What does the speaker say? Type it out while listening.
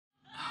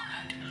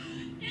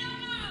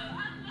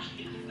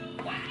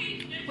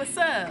What's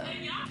up?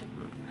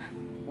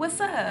 What's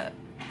up?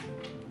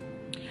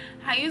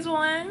 How you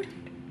doing?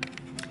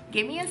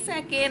 Give me a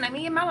second. Let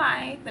me get my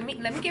life. Let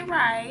me get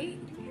right.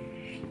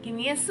 Give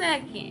me a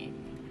second.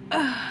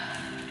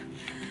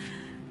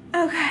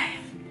 Okay.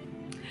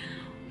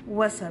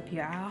 What's up,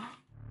 y'all?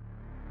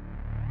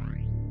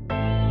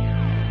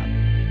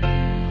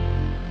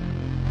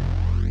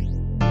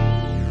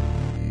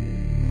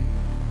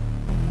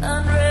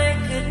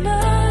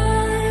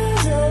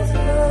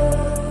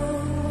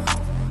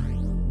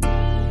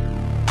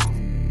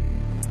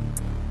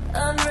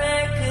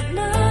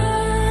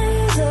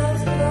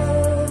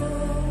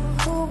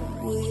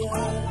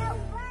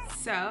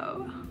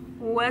 So,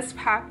 what's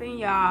poppin',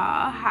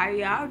 y'all? How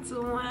y'all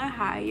doing?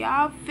 How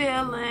y'all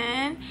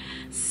feeling?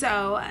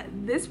 So,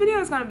 this video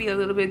is gonna be a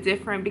little bit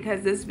different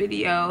because this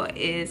video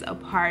is a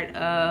part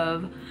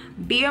of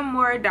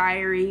𝑩'𝒂𝒎𝒂𝒓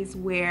Diaries,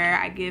 where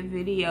I give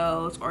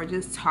videos or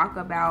just talk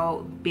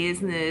about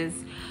business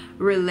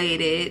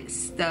related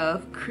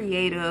stuff,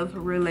 creative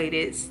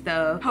related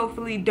stuff,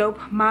 hopefully dope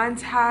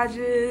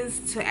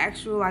montages to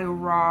actual like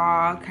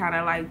raw kind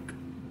of like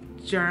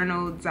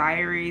journal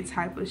diary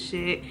type of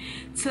shit,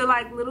 to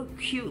like little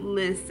cute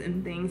lists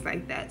and things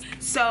like that.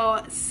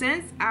 So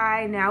since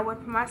I now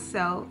work for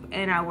myself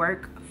and I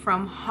work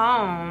from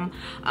home,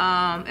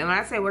 and when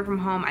I say work from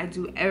home, I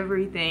do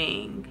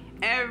everything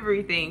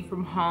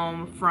from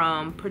home,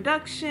 from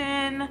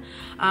production,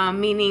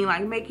 meaning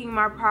like making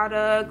my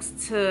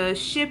products, to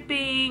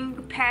shipping,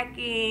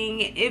 packing,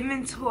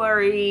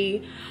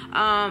 inventory.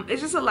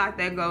 It's just a lot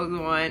that goes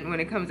on when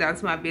it comes down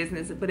to my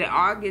business, but it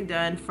all get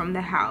done from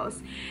the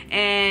house.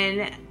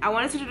 And I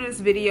wanted to do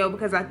this video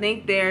because I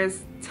think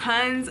there's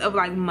tons of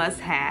like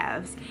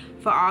must-haves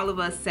for all of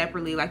us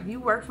separately. Like if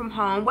you work from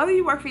home, whether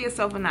you work for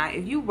yourself or not,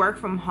 if you work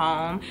from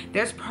home,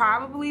 there's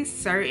probably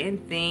certain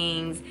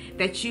things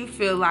that you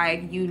feel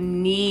like you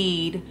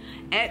need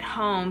at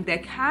home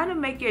that kind of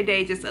make your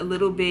day just a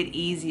little bit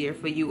easier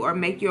for you, or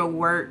make your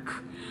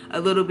work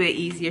a little bit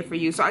easier for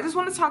you. So I just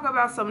want to talk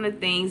about some of the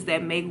things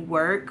that make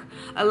work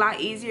a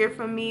lot easier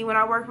for me when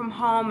I work from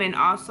home, and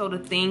also the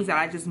things that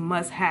I just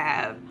must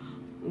have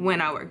when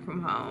I work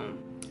from home.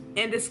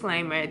 And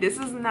disclaimer, this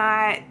is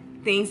not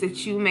things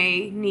that you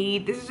may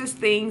need. This is just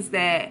things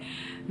that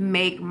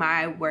make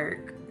my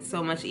work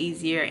so much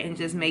easier and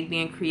just make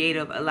being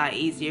creative a lot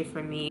easier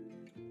for me.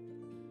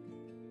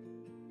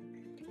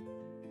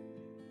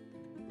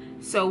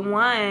 So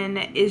one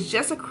is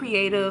just a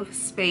creative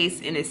space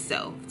in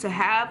itself. To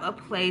have a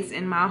place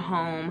in my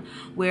home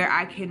where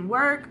I can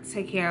work,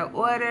 take care of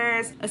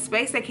orders, a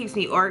space that keeps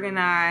me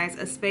organized,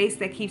 a space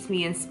that keeps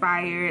me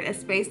inspired, a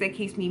space that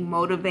keeps me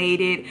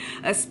motivated,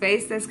 a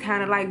space that's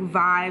kind of like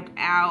vibed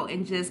out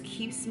and just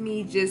keeps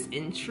me just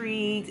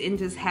intrigued and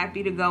just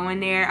happy to go in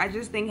there. I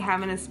just think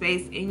having a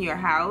space in your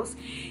house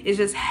is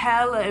just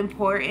hella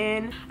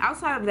important.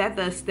 Outside of that,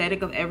 the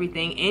aesthetic of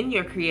everything in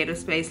your creative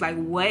space, like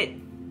what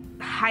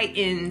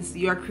heightens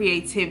your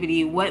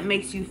creativity, what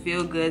makes you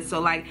feel good.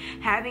 So like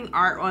having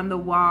art on the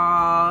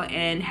wall,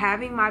 and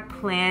having my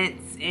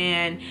plants,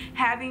 and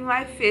having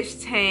my fish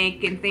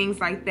tank and things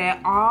like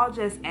that, all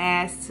just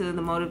adds to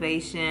the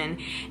motivation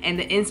and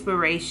the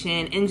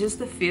inspiration and just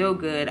the feel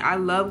good. I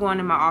love going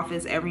to my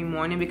office every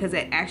morning because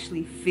it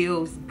actually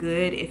feels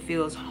good. It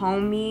feels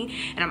homey,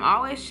 and I'm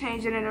always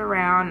changing it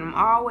around, and I'm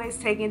always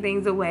taking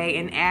things away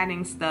and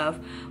adding stuff.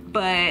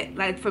 But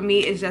like for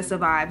me, it's just a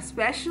vibe,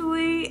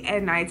 especially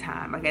at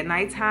nighttime. Like at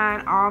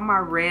nighttime, all my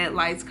red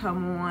lights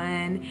come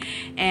on,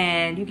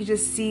 and you can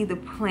just see the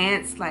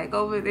plants like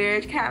over there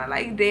kind of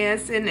like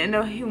dancing in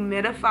a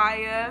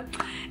humidifier,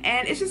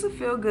 and it's just a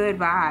feel good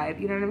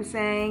vibe, you know what I'm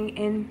saying?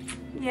 And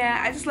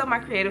yeah, I just love my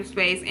creative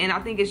space, and I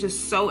think it's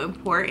just so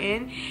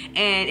important,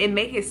 and it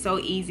makes it so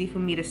easy for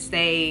me to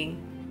stay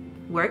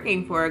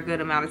working for a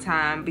good amount of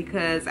time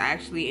because I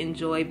actually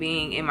enjoy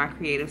being in my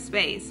creative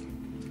space.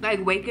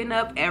 Like waking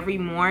up every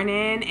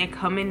morning and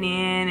coming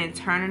in and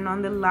turning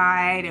on the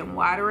light and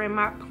watering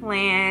my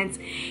plants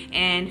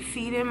and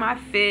feeding my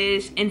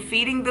fish and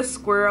feeding the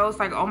squirrels,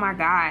 like oh my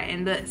god.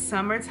 In the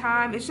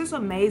summertime, it's just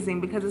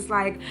amazing because it's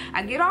like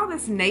I get all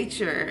this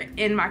nature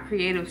in my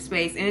creative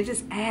space, and it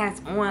just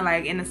adds on.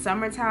 Like in the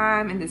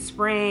summertime, in the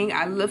spring,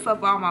 I lift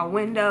up all my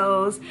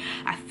windows,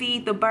 I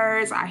feed the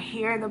birds, I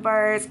hear the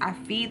birds, I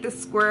feed the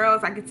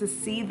squirrels, I get to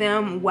see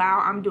them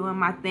while I'm doing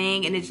my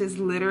thing, and it's just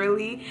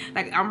literally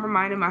like I'm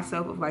reminding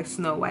myself of like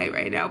Snow White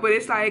right now. But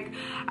it's like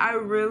I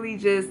really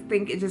just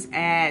think it just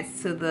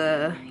adds to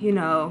the, you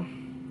know,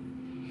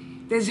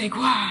 the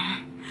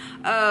𝑩'𝒂𝒎𝒂𝒓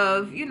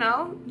of, you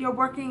know, your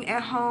working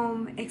at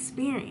home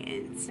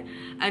experience.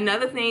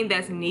 Another thing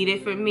that's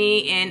needed for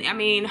me, and I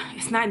mean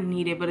it's not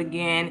needed, but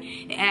again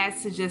it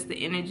adds to just the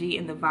energy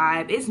and the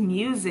vibe, is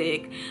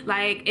music.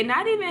 Like it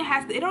don't even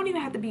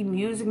have to be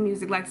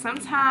music. Like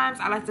sometimes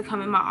I like to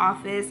come in my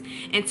office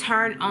and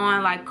turn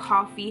on like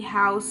coffee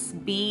house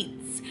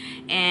beats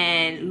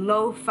and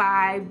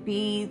lo-fi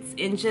beats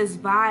and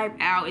just vibe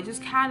out. It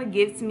just kind of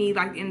gets me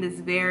like in this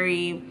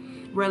very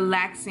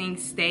relaxing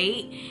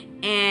state,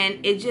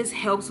 and it just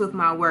helps with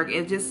my work.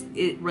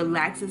 It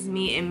relaxes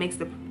me and makes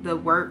the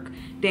work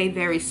day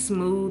very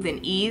smooth and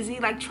easy.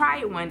 Like, try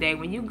it one day.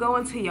 When you go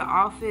into your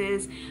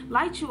office,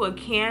 light you a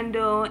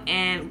candle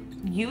and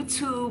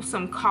YouTube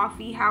some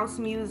coffee house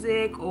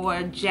music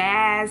or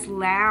jazz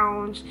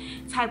lounge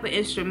type of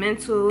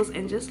instrumentals,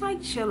 and just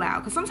like chill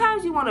out. Because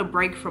sometimes you want to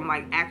break from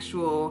like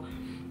actual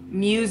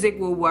music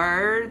with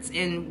words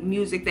and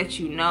music that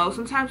you know.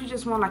 Sometimes you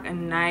just want like a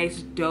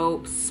nice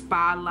dope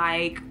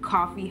spa-like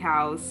coffee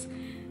house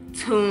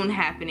tune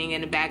happening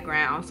in the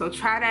background. So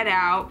try that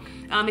out.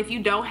 If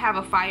you don't have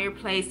a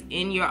fireplace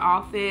in your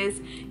office,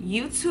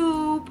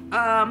 YouTube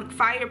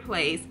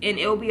fireplace, and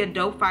it'll be a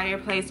dope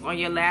fireplace on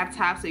your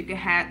laptop, so you can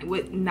have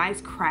with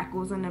nice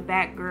crackles in the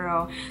back,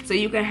 girl, so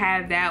you can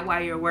have that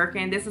while you're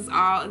working. This is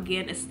all,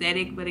 again,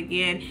 aesthetic, but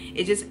again,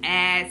 it just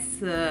adds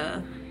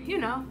to, you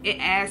know, it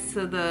adds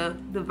to the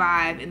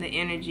vibe and the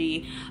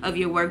energy of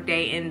your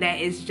workday, and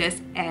that is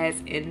just as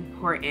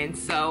important.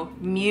 So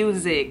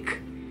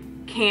music,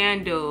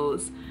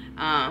 candles,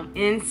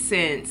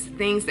 incense,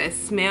 things that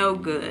smell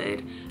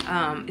good,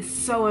 is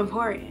so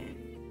important.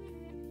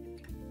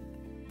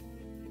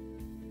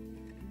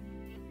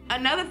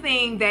 Another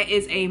thing that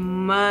is a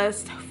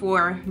must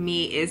for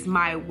me is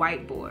my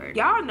whiteboard.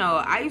 Y'all know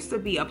I used to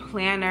be a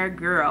planner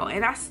girl,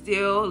 and I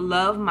still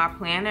love my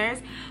planners,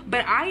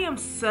 but I am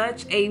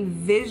such a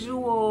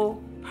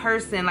visual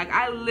person. Like,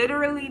 I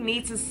literally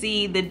need to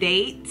see the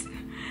date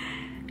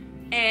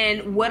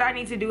and what I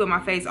need to do with my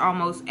face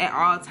almost at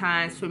all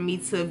times for me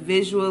to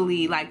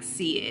visually like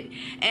see it.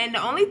 And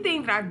the only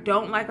thing that I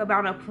don't like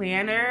about a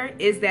planner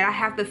is that I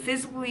have to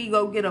physically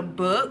go get a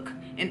book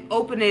and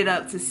open it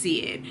up to see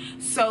it.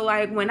 So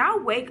like, when I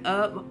wake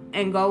up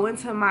and go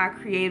into my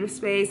creative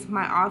space,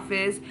 my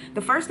office,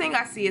 the first thing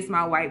I see is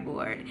my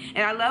whiteboard.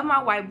 And I love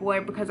my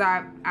whiteboard because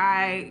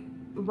I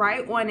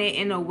write on it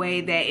in a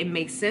way that it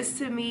makes sense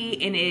to me,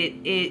 and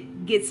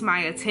it gets my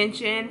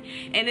attention.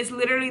 And it's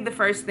literally the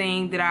first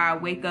thing that I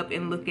wake up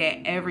and look at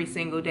every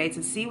single day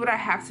to see what I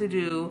have to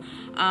do,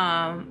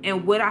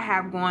 and what I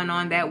have going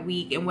on that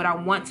week, and what I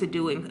want to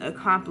do and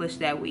accomplish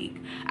that week.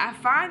 I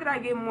find that I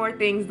get more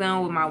things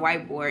done with my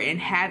whiteboard and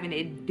having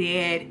it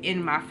dead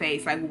in my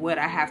face, like what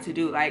I have to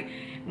do. Like,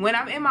 when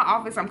I'm in my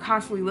office, I'm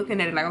constantly looking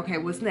at it like, okay,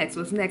 what's next?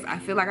 What's next? I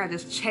feel like I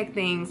just check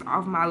things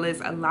off my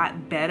list a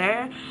lot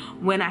better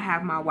when I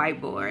have my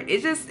whiteboard.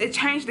 It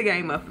changed the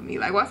game up for me.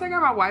 Like, once I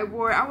got my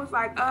whiteboard, I was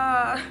like,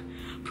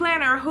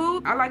 planner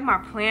who? I like my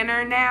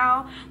planner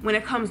now when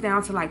it comes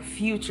down to like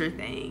future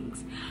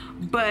things.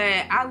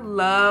 But I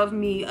love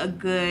me a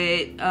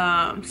good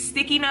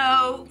sticky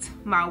note,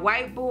 my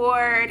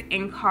whiteboard,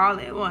 and call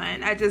it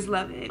one. I just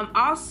love it.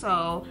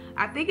 Also,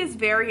 I think it's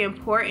very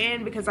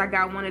important, because I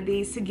got one of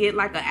these, to get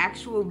like an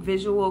actual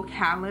visual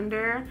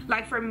calendar.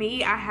 Like, for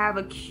me, I have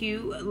a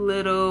cute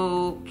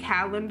little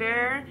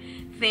calendar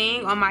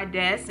thing on my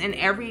desk, and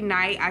every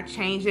night I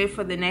change it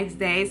for the next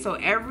day. So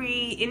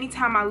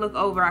anytime I look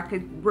over, I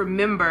could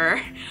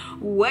remember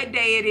what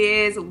day it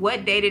is,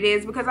 what date it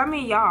is. Because I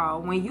mean,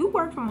 y'all, when you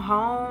work from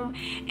home,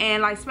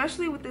 and like,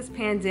 especially with this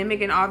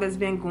pandemic and all that's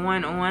been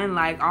going on,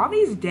 like, all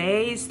these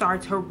days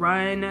start to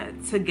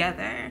run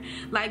together.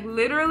 Like,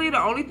 literally the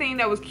only thing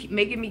that was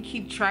making me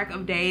keep track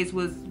of days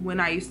was when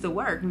I used to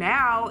work.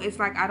 Now it's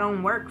like I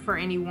don't work for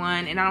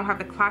anyone, and I don't have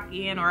to clock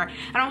in, or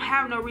I don't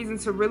have no reason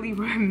to really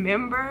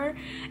remember.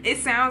 It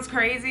sounds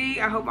crazy.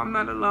 I hope I'm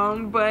not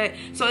alone. But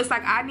so it's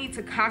like I need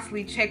to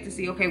constantly check to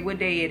see, okay, what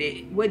day it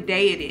is, what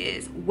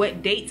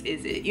date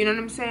is it, you know what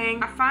I'm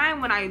saying? I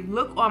find when I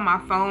look on my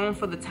phone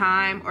for the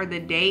time or the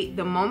date,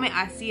 the moment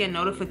I see a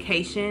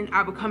notification,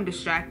 I become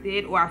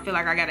distracted, or I feel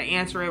like I gotta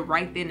answer it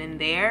right then and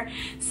there.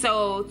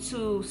 So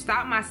to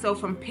stop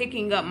myself from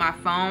picking up my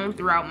phone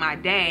throughout my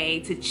day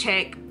to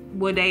check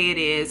what day it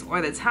is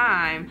or the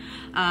time,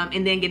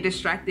 and then get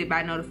distracted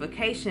by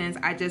notifications,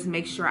 I just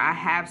make sure I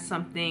have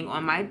something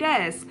on my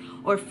desk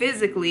or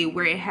physically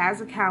where it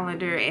has a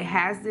calendar, it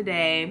has the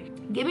day.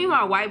 Give me my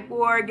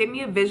whiteboard, give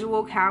me a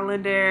visual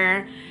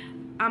calendar.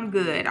 I'm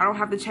good. I don't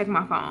have to check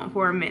my phone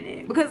for a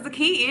minute, because the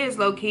key is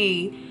low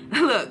key.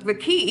 Look, the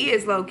key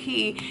is low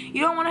key.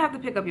 You don't want to have to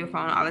pick up your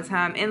phone all the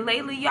time. And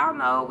lately, y'all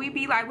know, we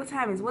be like, what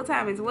time is it? What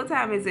time is it? What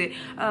time is it?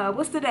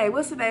 What's the day?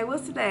 What's the day?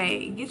 What's the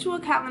day? Get you a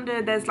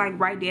calendar that's like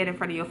right dead in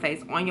front of your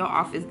face on your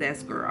office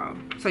desk, girl.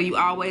 So you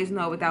always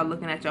know without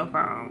looking at your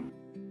phone.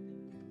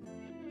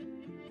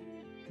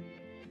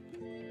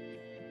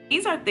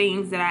 These are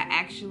things that I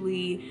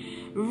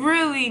actually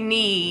really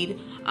need,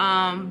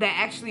 that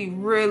actually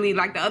really,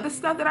 like, the other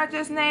stuff that I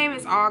just named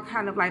is all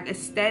kind of like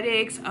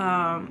aesthetics,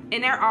 and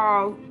they're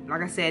all,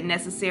 like I said,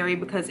 necessary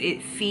because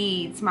it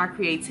feeds my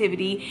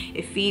creativity,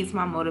 it feeds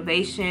my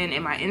motivation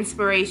and my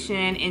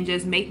inspiration, and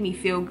just make me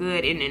feel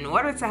good. And in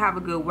order to have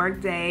a good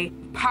work day,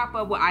 pop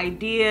up with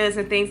ideas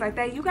and things like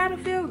that, you gotta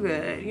feel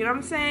good. You know what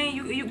I'm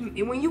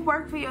saying? When you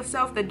work for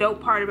yourself, the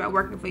dope part about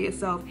working for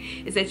yourself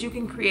is that you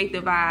can create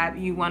the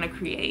vibe you want to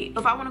create.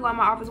 If I want to go in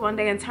my office one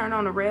day and turn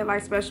on a red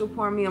light special,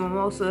 pour me a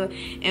mimosa,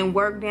 and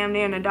work damn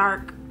near in the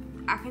dark,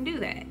 I can do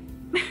that.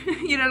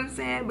 You know what I'm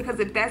saying? Because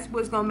if that's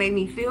what's gonna make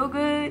me feel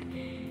good,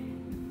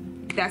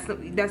 that's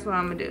what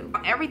I'm gonna do.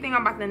 Everything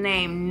I'm about to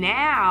name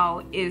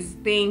now is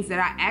things that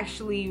I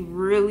actually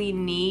really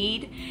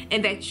need,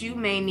 and that you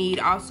may need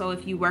also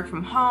if you work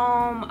from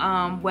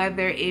home,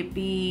 whether it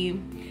be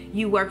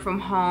you work from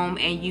home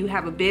and you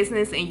have a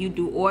business and you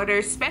do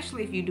orders,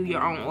 especially if you do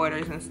your own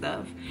orders and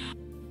stuff.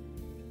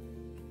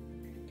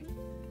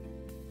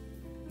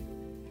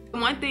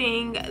 One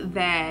thing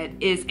that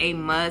is a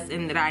must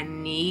and that I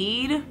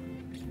need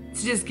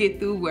to just get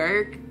through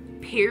work,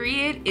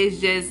 period, is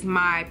just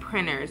my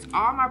printers.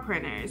 All my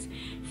printers,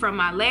 from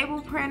my label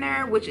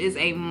printer, which is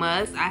a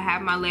must. I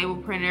have my label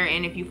printer,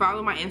 and if you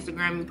follow my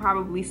Instagram, you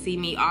probably see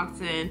me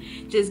often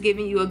just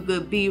giving you a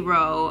good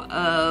B-roll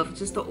of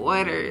just the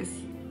orders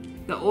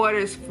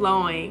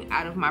flowing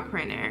out of my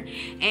printer.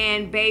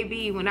 And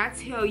baby, when I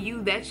tell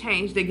you, that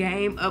changed the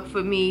game up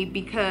for me,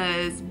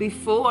 because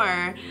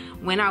before,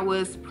 when I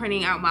was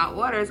printing out my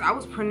orders, I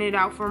was printing it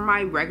out from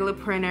my regular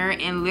printer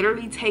and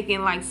literally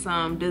taking like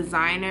some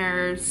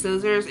designer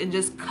scissors and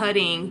just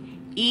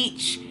cutting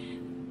each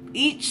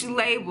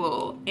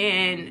label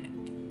and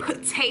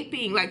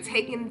taking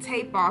the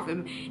tape off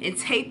and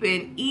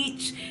taping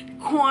each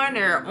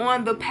corner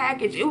on the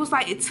package. It was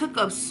like, it took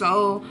up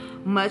so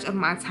much of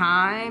my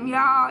time,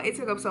 y'all. It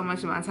took up so much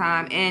of my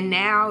time. And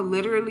now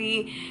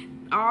literally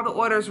all the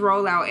orders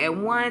roll out at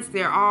once.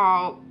 They're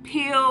all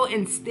peel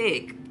and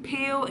stick,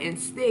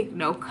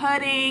 no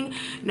cutting,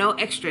 no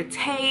extra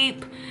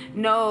tape,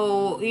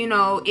 no, you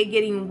know, it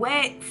getting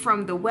wet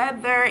from the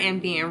weather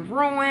and being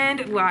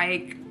ruined.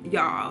 Like,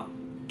 y'all,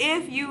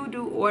 if you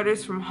do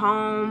orders from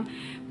home,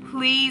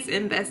 please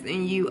invest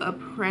in you a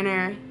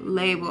printer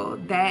label.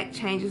 That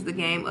changes the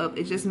game up.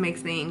 It just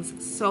makes things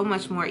so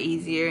much more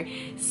easier,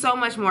 so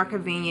much more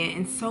convenient,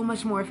 and so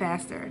much more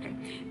faster.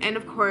 And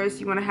of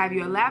course, you want to have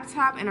your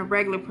laptop and a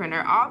regular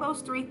printer. All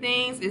those three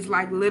things is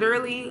like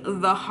literally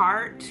the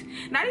heart,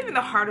 not even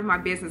the heart of my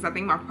business. I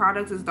think my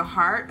products is the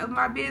heart of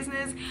my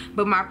business,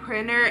 but my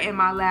printer and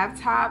my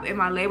laptop and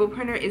my label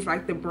printer is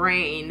like the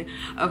brain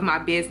of my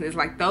business.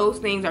 Like, those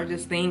things are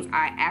just things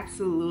I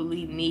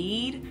absolutely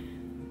need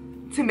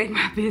to make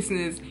my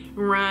business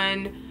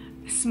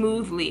run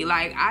smoothly.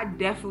 Like, I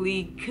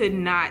definitely could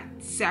not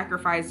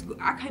sacrifice,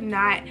 I could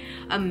not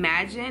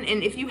imagine.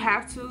 And if you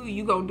have to,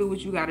 you gonna do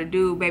what you gotta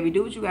do, baby.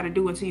 Do what you gotta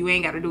do until you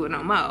ain't gotta do it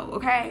no more,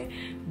 okay?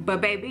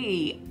 But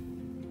baby,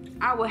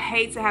 I would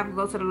hate to have to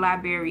go to the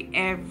library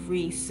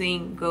every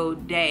single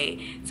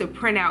day to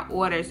print out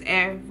orders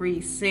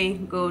every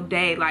single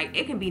day. Like,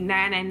 it can be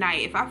 9 at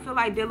night. If I feel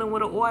like dealing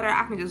with an order,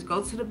 I can just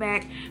go to the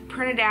back,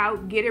 print it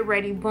out, get it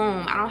ready,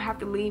 boom. I don't have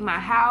to leave my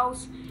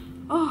house.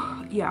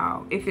 Oh,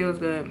 y'all, it feels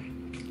good.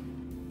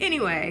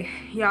 Anyway,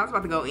 y'all, it's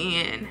about to go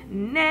in.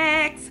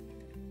 Next,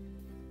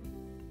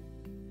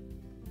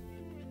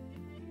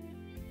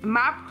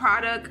 my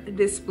product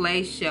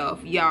display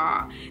shelf,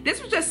 y'all.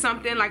 This was just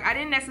something, like, I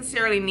didn't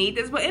necessarily need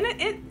this, but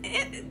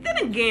then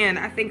again,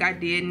 I think I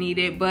did need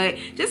it. But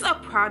just a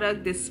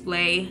product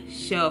display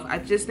shelf, I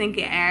just think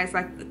it adds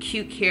like a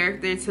cute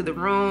character to the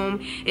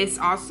room. It's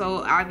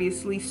also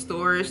obviously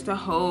storage to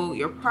hold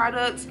your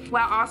products,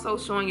 while also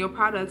showing your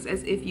products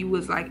as if you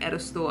was like at a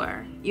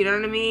store, you know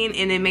what I mean?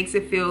 And it makes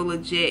it feel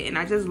legit. And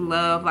I just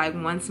love, like,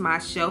 once my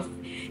shelf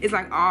is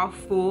like all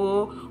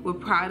full with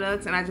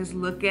products and I just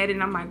look at it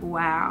and I'm like,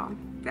 wow,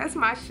 that's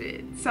my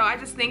shit. So I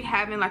just think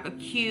having like a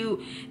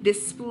cute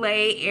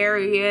display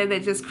area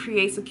that just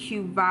creates a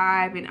cute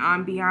vibe and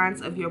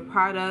ambiance of your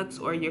products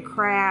or your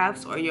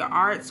crafts or your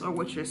arts or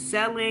what you're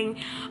selling,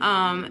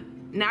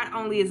 not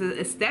only is it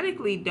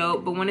aesthetically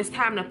dope, but when it's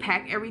time to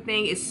pack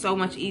everything, it's so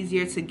much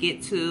easier to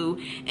get to.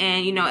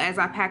 And, you know, as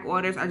I pack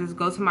orders, I just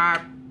go to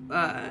my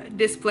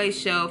display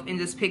shelf and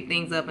just pick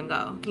things up and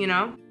go, you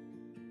know?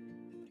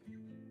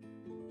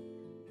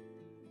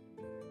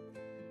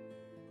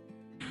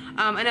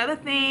 Another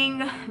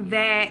thing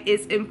that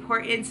is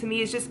important to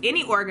me is just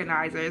any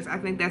organizers. I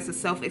think that's a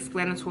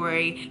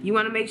self-explanatory. You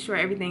want to make sure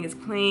everything is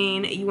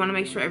clean. You want to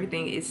make sure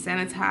everything is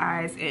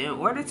sanitized. And in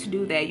order to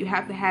do that, you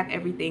have to have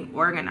everything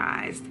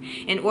organized.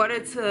 In order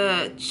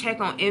to check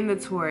on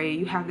inventory,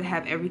 you have to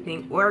have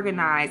everything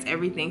organized,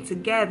 everything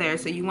together.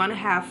 So you want to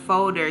have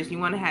folders, you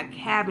want to have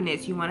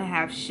cabinets, you want to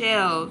have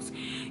shelves,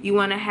 you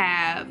want to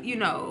have, you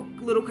know,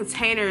 little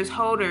containers,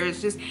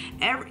 holders, just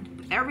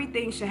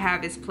everything should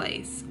have its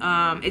place.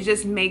 It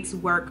just makes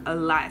work a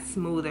lot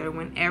smoother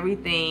when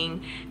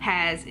everything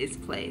has its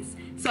place.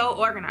 So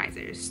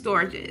organizers,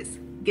 storages,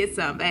 get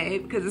some,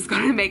 babe, because it's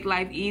gonna make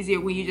life easier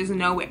when you just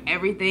know where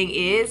everything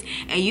is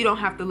and you don't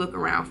have to look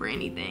around for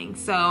anything.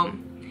 So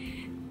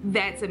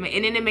that's amazing.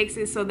 And then it makes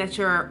it so that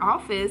your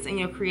office and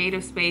your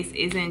creative space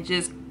isn't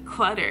just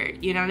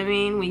cluttered, you know what I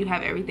mean? When you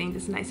have everything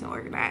just nice and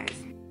organized.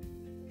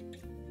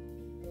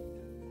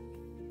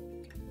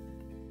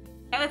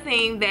 Another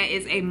thing that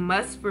is a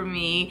must for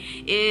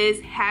me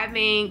is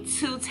having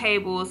 2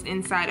 tables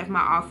inside of my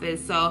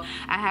office. So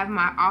I have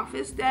my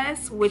office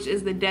desk, which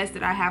is the desk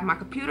that I have my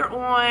computer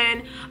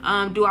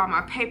on, do all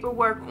my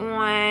paperwork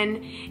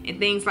on, and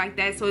things like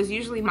that. So it's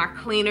usually my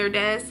cleaner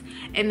desk.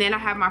 And then I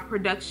have my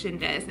production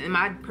desk. And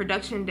my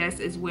production desk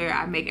is where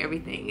I make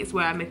everything. It's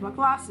where I make my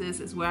glosses.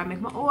 It's where I make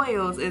my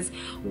oils. It's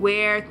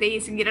where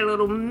things can get a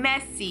little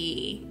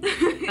messy.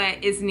 But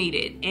it's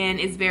needed. And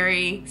it's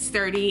very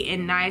sturdy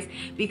and nice.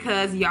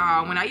 Because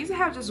y'all, when I used to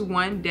have just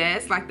one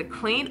desk, like the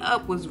clean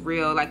up was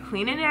real, like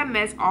cleaning that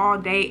mess all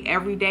day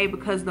every day,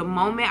 because the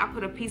moment I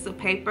put a piece of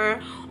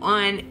paper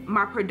on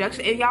my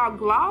production, and y'all,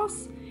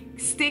 gloss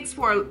sticks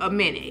for a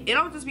minute. It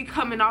don't just be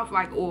coming off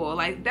like oil.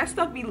 Like that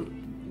stuff be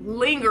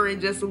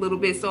lingering just a little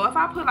bit. So if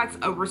I put like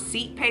a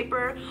receipt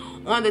paper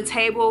on the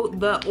table,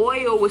 the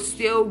oil would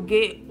still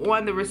get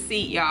on the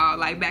receipt, y'all,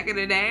 like back in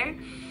the day.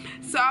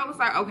 So I was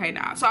like, okay,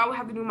 nah. So I would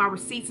have to do my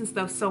receipts and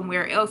stuff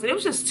somewhere else. And it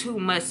was just too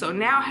much. So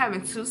now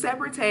having 2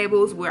 separate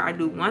tables where I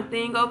do one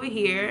thing over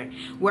here,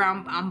 where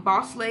I'm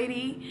boss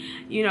lady,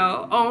 you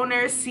know,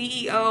 owner,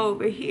 CEO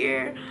over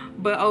here.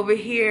 But over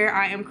here,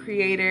 I am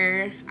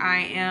creator. I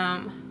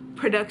am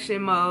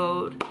production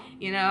mode.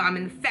 You know, I'm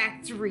in the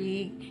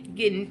factory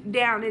getting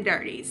down and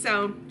dirty.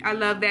 So I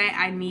love that.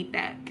 I need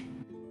that.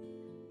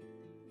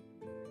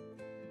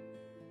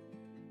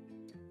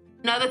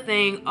 Another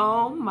thing,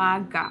 oh my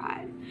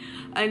God.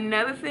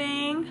 Another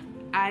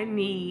thing I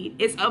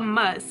need, is a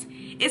must,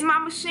 is my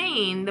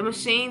machine. The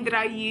machine that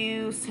I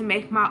use to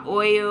make my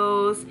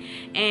oils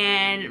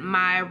and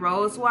my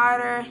rose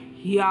water.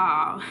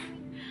 Y'all,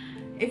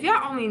 if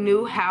y'all only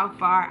knew how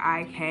far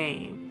I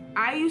came.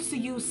 I used to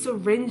use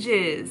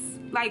syringes,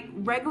 like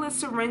regular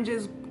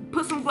syringes.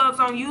 Put some gloves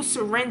on, use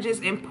syringes,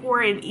 and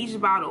pour in each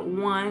bottle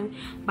one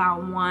by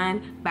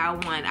one by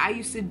one. I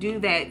used to do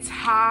that.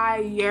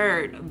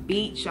 Tired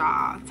beat,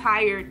 y'all.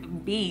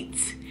 Tired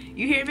beat.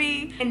 You hear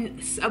me?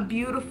 And a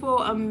beautiful,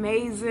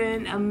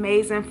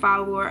 amazing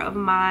follower of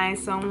mine,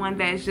 someone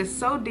that's just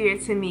so dear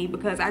to me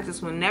because I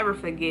just will never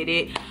forget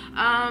it.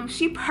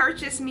 She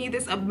purchased me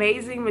this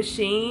amazing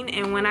machine,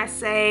 and when I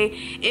say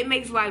it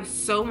makes life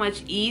so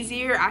much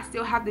easier, I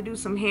still have to do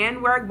some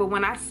handwork, but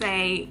when I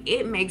say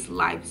it makes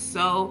life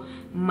so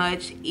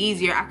much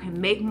easier, I can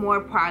make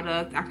more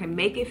product, I can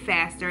make it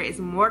faster, it's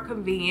more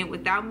convenient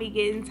without me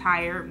getting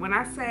tired. When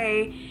I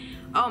say,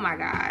 oh my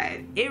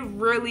God, it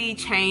really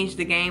changed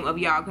the game of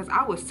y'all, because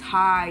I was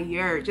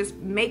tired. Just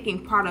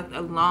making product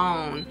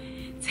alone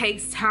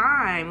takes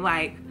time.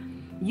 Like,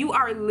 you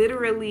are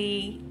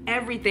literally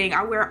everything.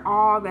 I wear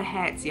all the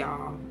hats,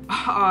 y'all.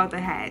 All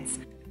the hats.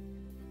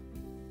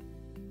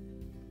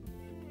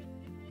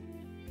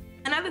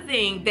 Another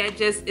thing that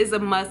just is a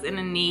must and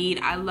a need,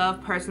 I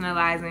love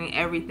personalizing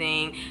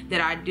everything that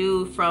I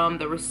do, from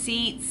the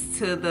receipts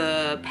to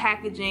the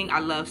packaging. I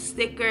love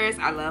stickers,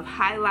 I love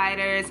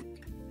highlighters.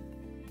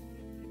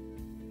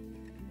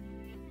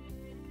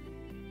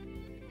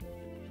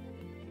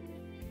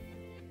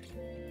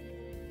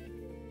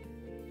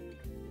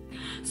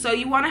 So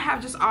you want to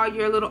have just all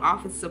your little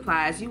office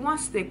supplies. You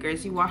want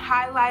stickers, you want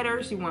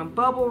highlighters, you want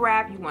bubble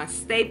wrap, you want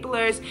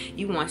staplers,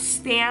 you want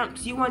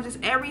stamps, you want just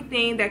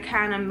everything that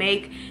kind of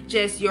make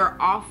just your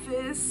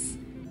office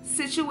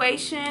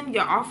situation,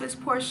 your office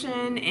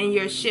portion, and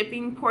your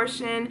shipping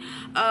portion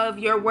of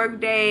your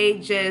workday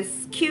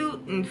just cute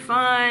and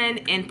fun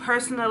and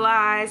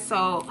personalized.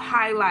 So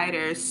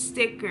highlighters,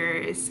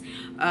 stickers,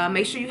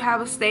 make sure you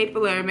have a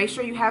stapler, make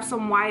sure you have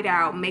some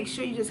whiteout, make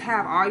sure you just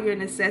have all your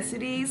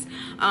necessities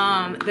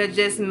that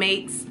just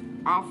makes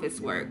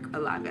office work a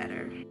lot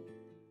better.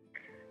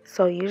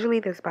 So usually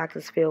this box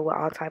is filled with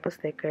all type of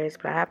stickers,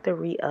 but I have to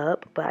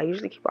re-up. But I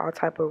usually keep all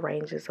type of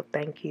ranges of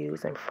thank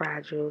yous and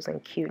fragiles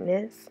and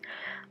cuteness.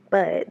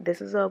 But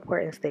this is an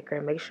important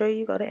sticker. Make sure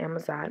you go to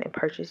Amazon and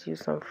purchase you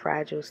some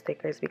fragile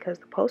stickers, because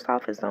the post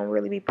office don't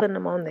really be putting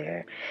them on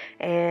there.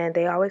 And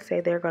they always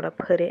say they're going to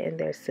put it in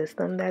their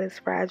system that is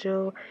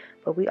fragile.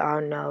 But we all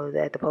know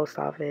that the post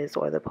office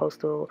or the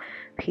postal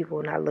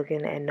people not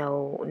looking at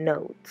no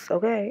notes,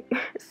 okay?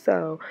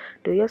 So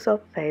do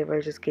yourself a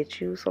favor, just get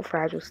you some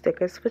fragile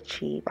stickers for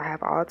cheap. I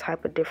have all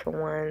type of different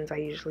ones. I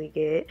usually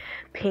get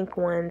pink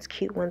ones,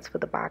 cute ones for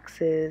the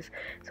boxes,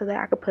 so that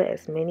I can put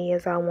as many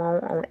as I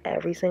want on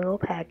every single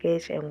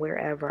package and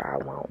wherever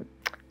I want.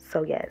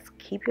 So yes,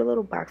 keep your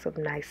little box of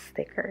nice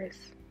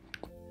stickers.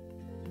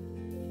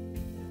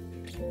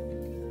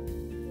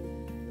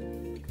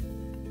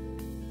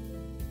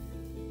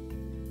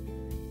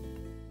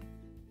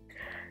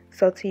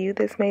 So to you,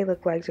 this may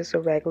look like just a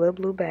regular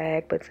blue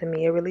bag, but to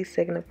me, it really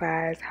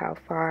signifies how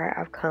far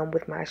I've come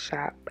with my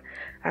shop.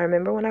 I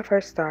remember when I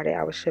first started,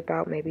 I would ship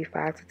out maybe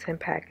 5 to 10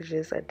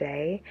 packages a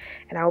day,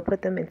 and I would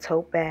put them in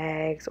tote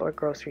bags or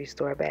grocery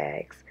store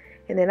bags.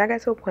 And then I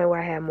got to a point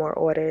where I had more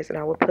orders, and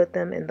I would put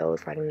them in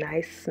those like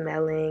nice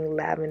smelling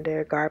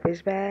lavender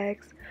garbage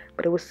bags,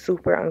 but it was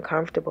super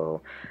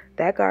uncomfortable.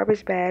 That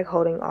garbage bag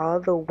holding all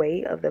the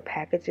weight of the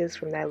packages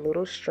from that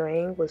little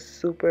string was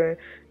super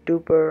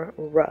duper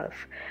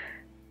rough.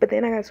 But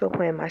then I got to a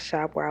point in my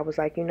shop where I was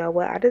like, you know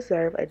what, I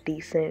deserve a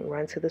decent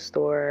run to the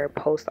store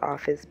post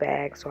office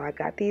bag. So I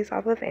got these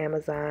off of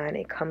Amazon.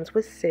 It comes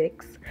with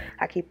 6.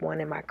 I keep one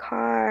in my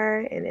car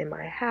and in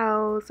my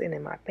house and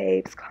in my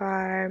babe's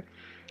car.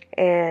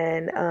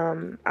 And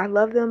I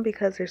love them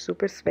because they're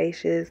super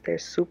spacious, they're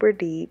super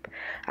deep.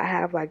 I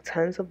have like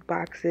tons of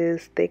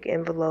boxes, thick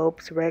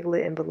envelopes, regular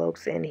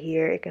envelopes in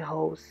here. It can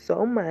hold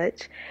so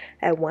much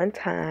at one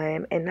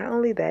time, and not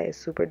only that, it's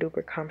super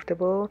duper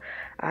comfortable.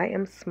 I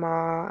am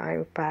small.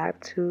 I'm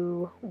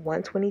 5'2",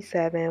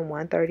 127,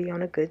 130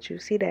 on a good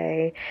juicy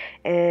day,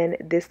 and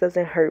this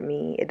doesn't hurt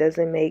me. It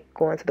doesn't make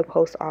going to the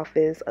post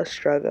office a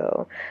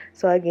struggle.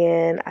 So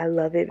again, I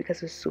love it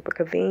because it's super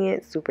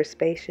convenient, super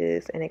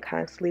spacious, and it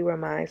constantly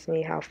reminds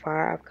me how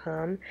far I've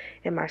come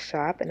in my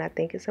shop. And I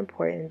think it's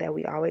important that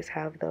we always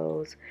have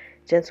those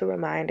gentle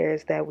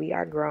reminders that we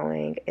are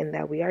growing and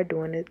that we are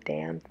doing a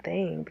damn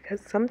thing, because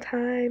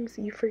sometimes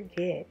you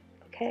forget.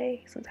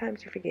 Okay,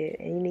 sometimes you forget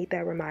and you need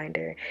that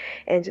reminder.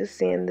 And just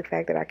seeing the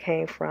fact that I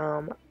came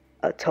from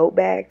a tote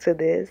bag to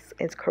this,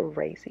 it's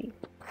crazy.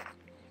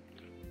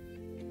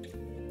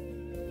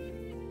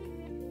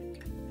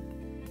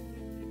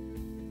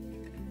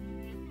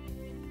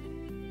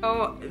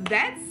 So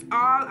that's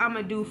all I'm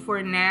gonna do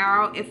for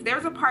now. If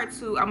there's a part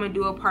 2, I'm gonna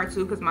do a part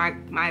 2 because my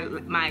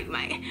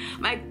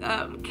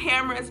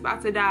camera is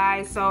about to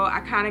die, so I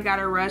kind of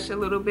gotta rush a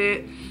little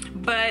bit.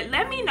 But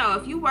let me know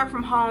if you work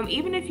from home,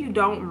 even if you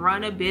don't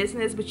run a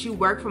business but you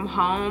work from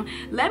home.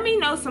 Let me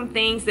know some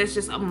things that's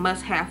just a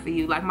must-have for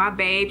you. Like my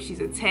babe, she's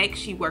a tech,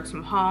 she works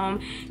from home.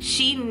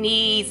 She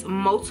needs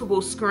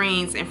multiple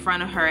screens in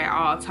front of her at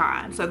all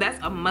times, so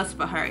that's a must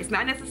for her. It's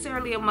not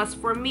necessarily a must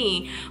for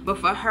me, but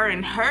for her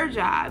and her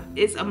job,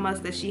 it's a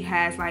must that she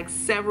has like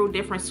several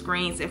different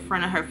screens in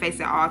front of her face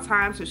at all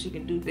times, so she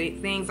can do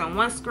things on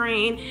one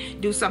screen,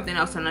 do something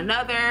else on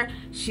another.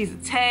 She's a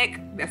tech,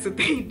 that's what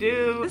they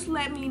do. Just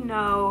let me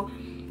know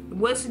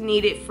what's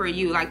needed for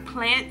you. Like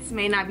plants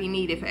may not be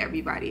needed for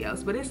everybody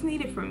else, but it's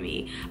needed for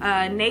me.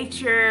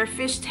 Nature,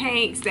 fish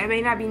tanks, that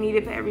may not be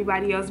needed for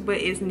everybody else, but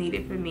it's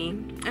needed for me.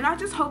 And I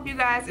just hope you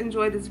guys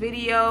enjoyed this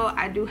video.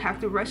 I do have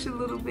to rush a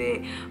little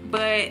bit,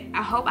 but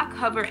I hope I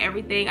cover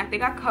everything. I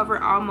think I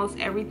covered almost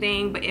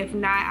everything, but if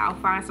not, I'll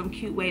find some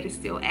cute way to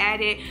still add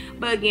it.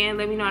 But again,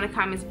 let me know in the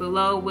comments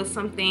below what's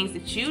some things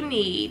that you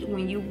need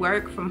when you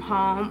work from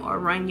home or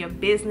run your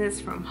business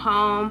from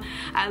home.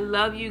 I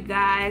love you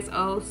guys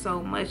oh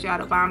so much. Y'all,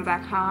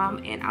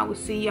 𝑠_𝒂𝒓, and I will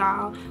see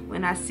y'all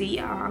when I see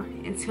y'all.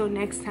 Until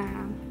next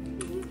time,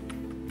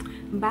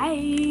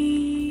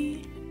 bye.